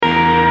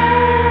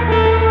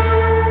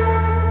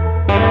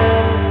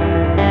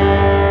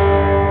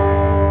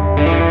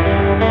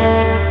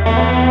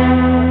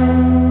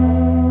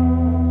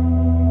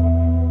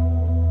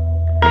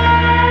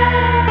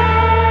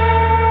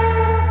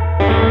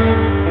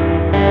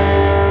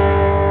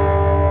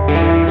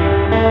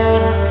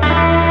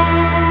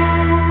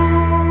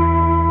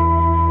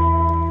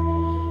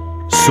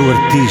Sou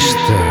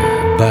artista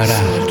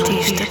barato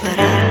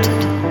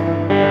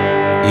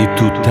e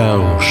tu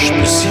tão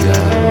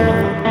especial.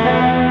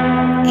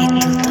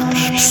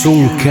 Sou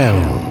um cão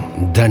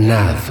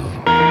danado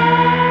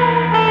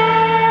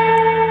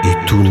e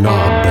tu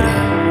nobre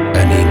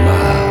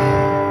animal.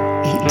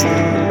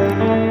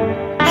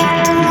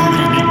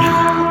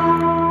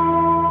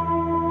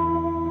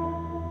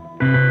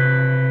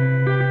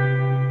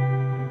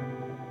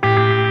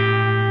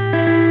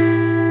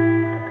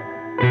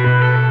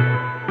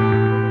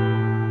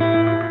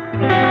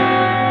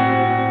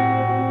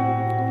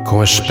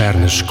 Com as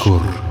pernas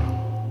corro,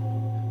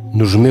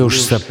 nos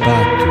meus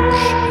sapatos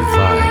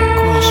vai.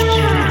 Com as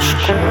pernas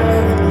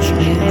corro, nos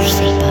meus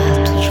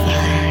sapatos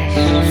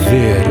vais.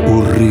 Ver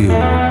o rio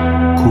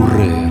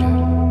correr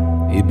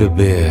e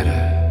beber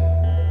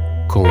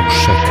com os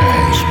chacais. Com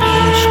as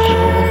pernas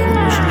corro,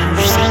 nos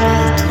meus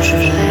sapatos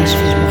vais.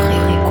 Ver o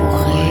rio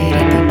correr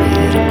e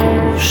beber com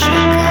os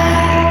chacais.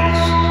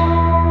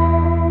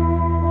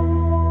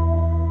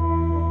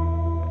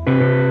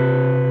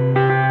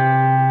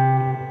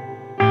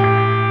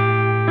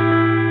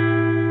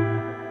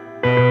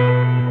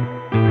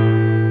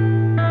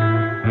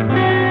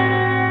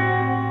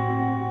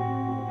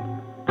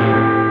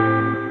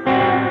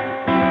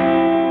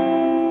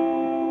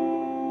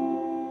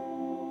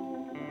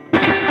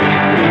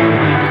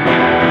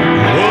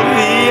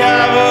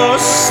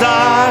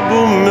 Sabe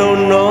o meu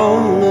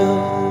nome?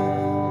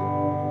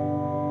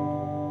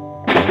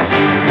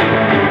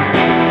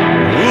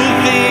 O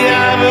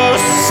diabo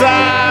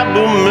sabe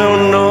o meu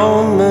nome.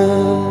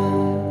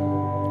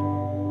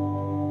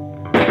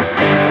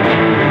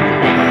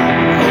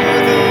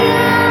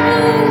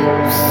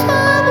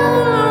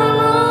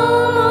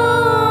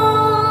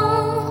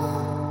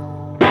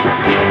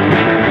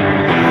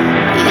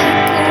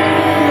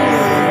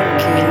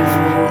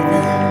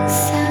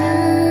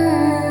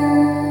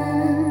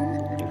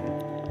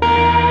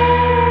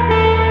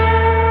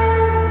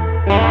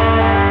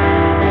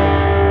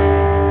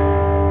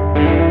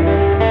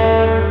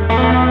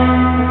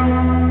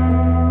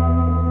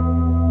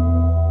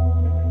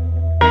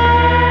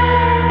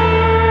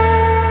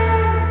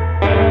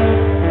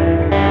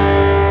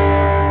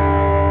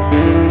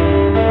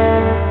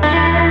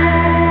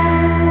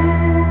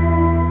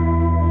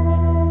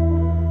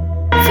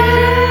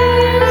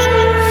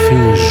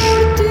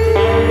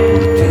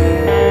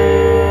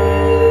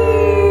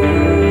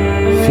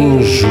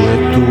 Finjo a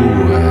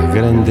tua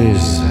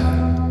grandeza.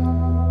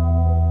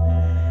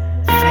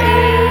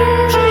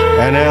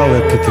 É nela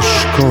que te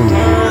escondes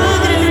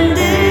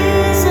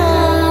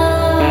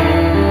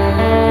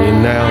e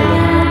nela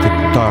te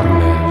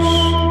tornas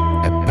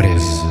a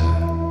presa.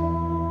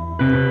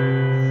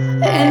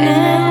 É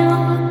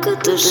nela que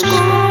te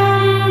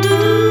escondes,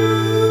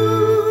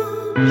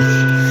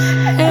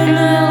 é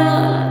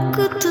nela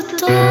que te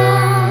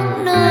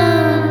tornas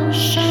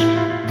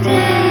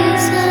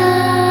presa.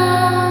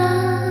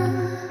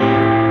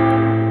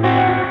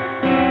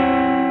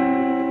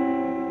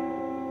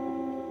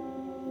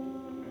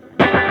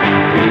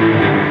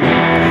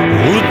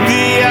 O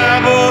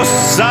diabo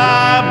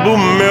sabe o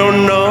meu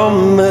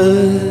nome.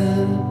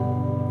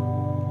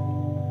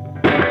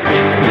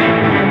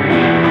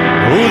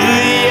 O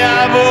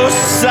diabo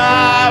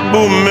sabe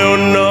o meu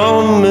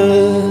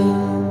nome.